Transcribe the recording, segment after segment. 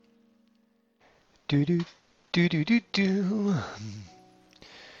Do do do do do do.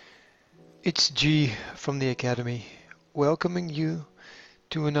 It's G from the Academy, welcoming you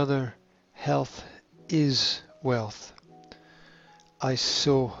to another Health is Wealth. I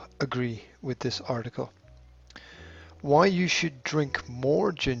so agree with this article. Why you should drink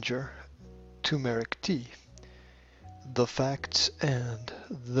more ginger turmeric tea. The facts and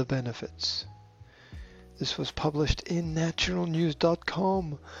the benefits. This was published in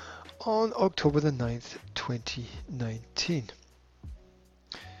naturalnews.com on October the 9th, 2019.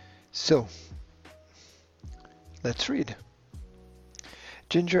 So, let's read.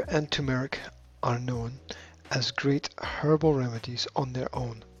 Ginger and turmeric are known as great herbal remedies on their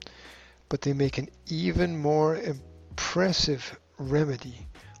own, but they make an even more impressive remedy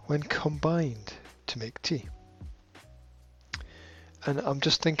when combined to make tea. And I'm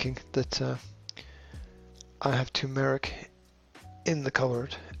just thinking that I have turmeric in the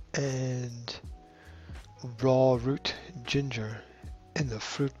cupboard and raw root ginger in the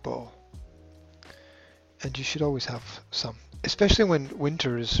fruit bowl. And you should always have some, especially when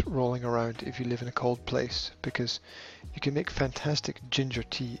winter is rolling around if you live in a cold place, because you can make fantastic ginger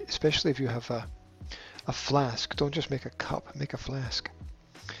tea, especially if you have a flask. Don't just make a cup, make a flask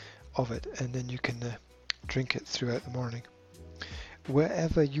of it, and then you can drink it throughout the morning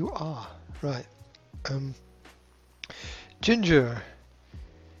wherever you are. Right. Ginger,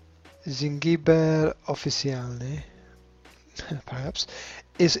 Zingiber officiale, perhaps,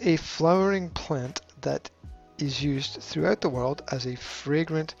 is a flowering plant that is used throughout the world as a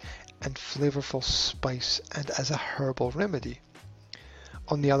fragrant and flavorful spice and as a herbal remedy.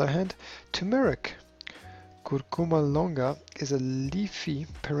 On the other hand, turmeric, Curcuma longa, is a leafy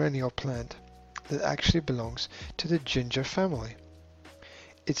perennial plant that actually belongs to the ginger family.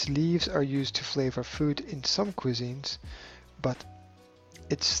 Its leaves are used to flavor food in some cuisines, but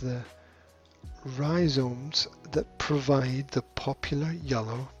it's the rhizomes that provide the popular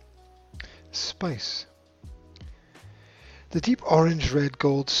yellow spice. The deep orange red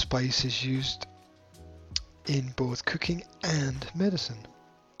gold spice is used in both cooking and medicine.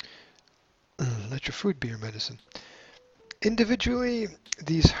 Let your food be your medicine. Individually,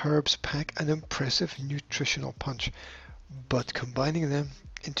 these herbs pack an impressive nutritional punch, but combining them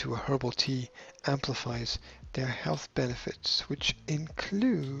into a herbal tea amplifies their health benefits, which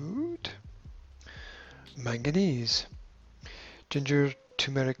include manganese. Ginger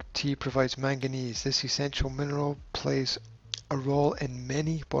turmeric tea provides manganese. This essential mineral plays a role in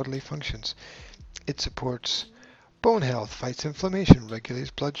many bodily functions. It supports bone health, fights inflammation,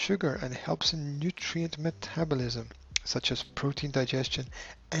 regulates blood sugar, and helps in nutrient metabolism, such as protein digestion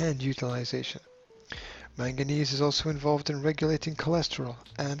and utilization. Manganese is also involved in regulating cholesterol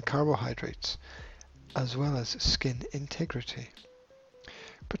and carbohydrates, as well as skin integrity,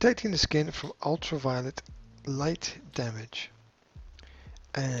 protecting the skin from ultraviolet light damage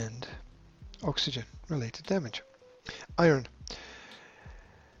and oxygen-related damage. Iron.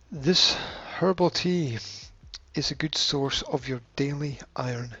 This herbal tea is a good source of your daily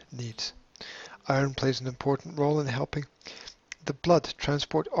iron needs. Iron plays an important role in helping the blood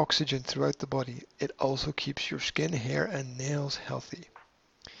transport oxygen throughout the body. It also keeps your skin, hair, and nails healthy.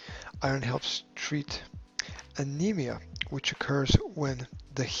 Iron helps treat anemia, which occurs when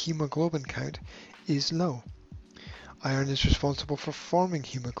the hemoglobin count is low. Iron is responsible for forming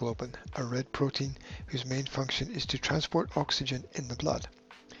hemoglobin, a red protein whose main function is to transport oxygen in the blood.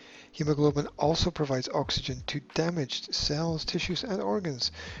 Hemoglobin also provides oxygen to damaged cells, tissues, and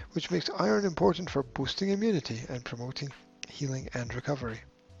organs, which makes iron important for boosting immunity and promoting healing and recovery.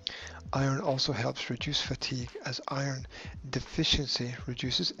 Iron also helps reduce fatigue, as iron deficiency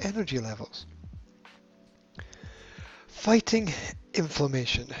reduces energy levels. Fighting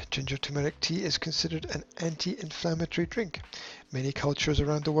inflammation. Ginger turmeric tea is considered an anti-inflammatory drink. Many cultures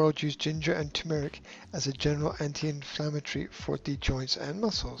around the world use ginger and turmeric as a general anti-inflammatory for the joints and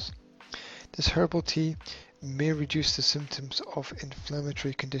muscles. This herbal tea may reduce the symptoms of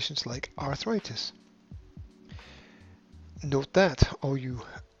inflammatory conditions like arthritis. Note that, all you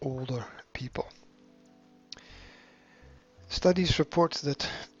older people. Studies report that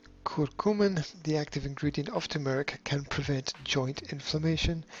curcumin, the active ingredient of turmeric, can prevent joint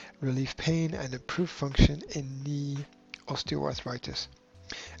inflammation, relieve pain, and improve function in knee osteoarthritis,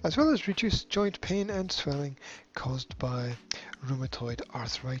 as well as reduce joint pain and swelling caused by rheumatoid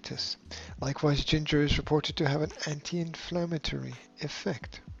arthritis. Likewise, ginger is reported to have an anti-inflammatory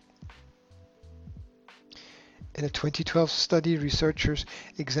effect. In a 2012 study, researchers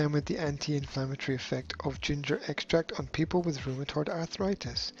examined the anti-inflammatory effect of ginger extract on people with rheumatoid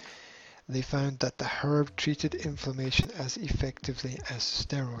arthritis. They found that the herb treated inflammation as effectively as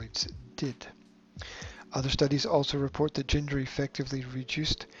steroids did. Other studies also report that ginger effectively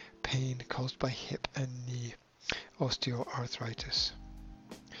reduced pain caused by hip and knee osteoarthritis.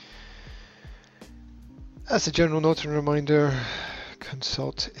 As a general note and reminder,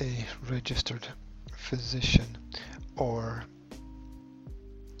 consult a registered physician or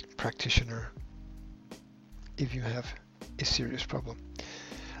practitioner if you have a serious problem.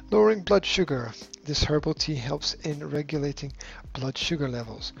 Lowering blood sugar. This herbal tea helps in regulating blood sugar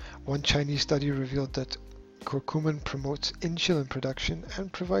levels. One Chinese study revealed that curcumin promotes insulin production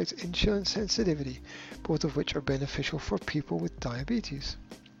and provides insulin sensitivity, both of which are beneficial for people with diabetes.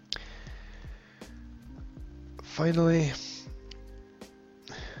 Finally,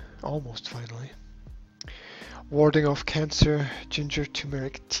 almost finally, warding off cancer, ginger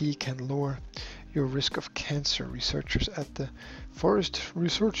turmeric tea can lower your risk of cancer. Researchers at the Forest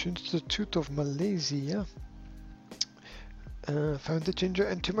Research Institute of Malaysia found that ginger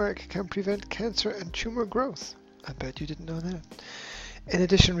and turmeric can prevent cancer and tumor growth. I bet you didn't know that. In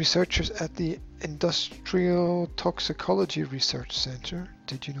addition, researchers at the Industrial Toxicology Research Center,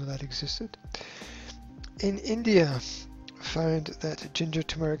 did you know that existed? In India, found that ginger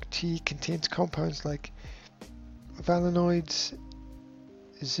turmeric tea contains compounds like valenoids,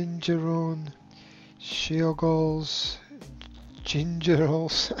 zingerone, sheogols,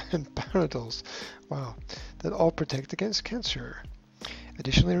 gingerols, and paradols. Wow, that all protect against cancer.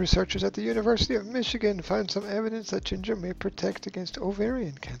 Additionally, researchers at the University of Michigan found some evidence that ginger may protect against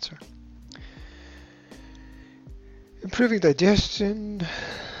ovarian cancer. Improving digestion.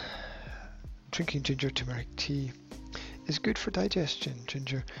 Drinking ginger turmeric tea is good for digestion.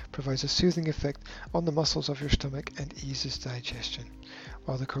 Ginger provides a soothing effect on the muscles of your stomach and eases digestion,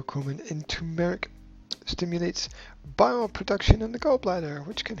 while the curcumin in turmeric stimulates bile production in the gallbladder,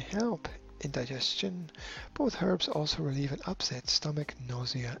 which can help in digestion. Both herbs also relieve an upset stomach,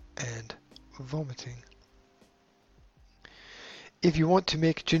 nausea, and vomiting. If you want to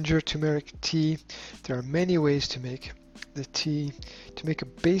make ginger turmeric tea, there are many ways to make the tea. To make a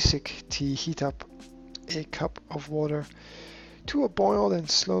basic tea, heat up a cup of water to a boil, then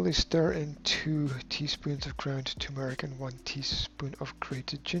slowly stir in 2 teaspoons of ground turmeric and 1 teaspoon of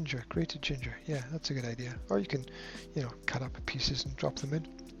grated ginger. Grated ginger, yeah, that's a good idea. Or you can, cut up pieces and drop them in.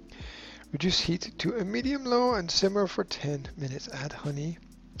 Reduce heat to a medium-low and simmer for 10 minutes. Add honey.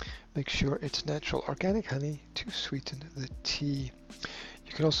 Make sure it's natural organic honey to sweeten the tea.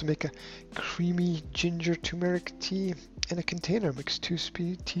 You can also make a creamy ginger turmeric tea in a container. Mix 2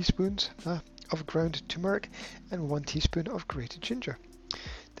 teaspoons of ground turmeric and 1 teaspoon of grated ginger.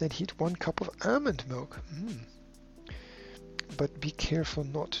 Then heat 1 cup of almond milk. But be careful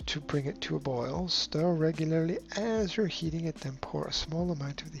not to bring it to a boil. Stir regularly as you're heating it, then pour a small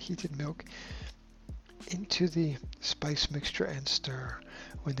amount of the heated milk into the spice mixture and stir.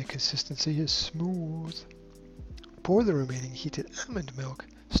 When the consistency is smooth, pour the remaining heated almond milk,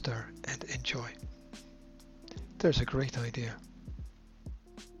 stir, and enjoy. There's a great idea.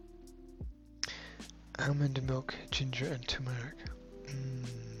 Almond milk, ginger, and turmeric.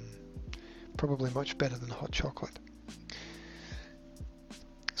 Probably much better than hot chocolate.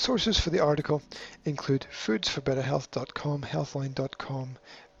 Sources for the article include foodsforbetterhealth.com, healthline.com,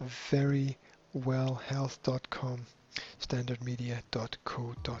 verywellhealth.com,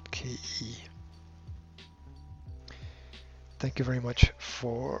 standardmedia.co.ke. Thank you very much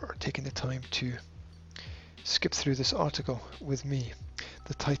for taking the time to skip through this article with me.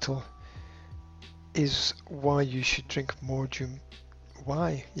 The title is Why You Should Drink More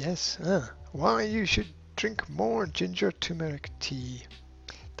Why You Should Drink More Ginger Turmeric Tea.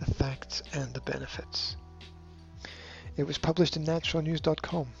 The facts and the benefits. It was published in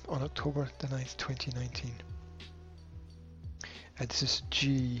naturalnews.com on October the 9th, 2019. And this is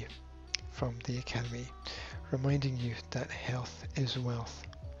G from the Academy, reminding you that health is wealth.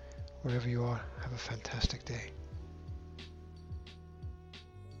 Wherever you are, have a fantastic day.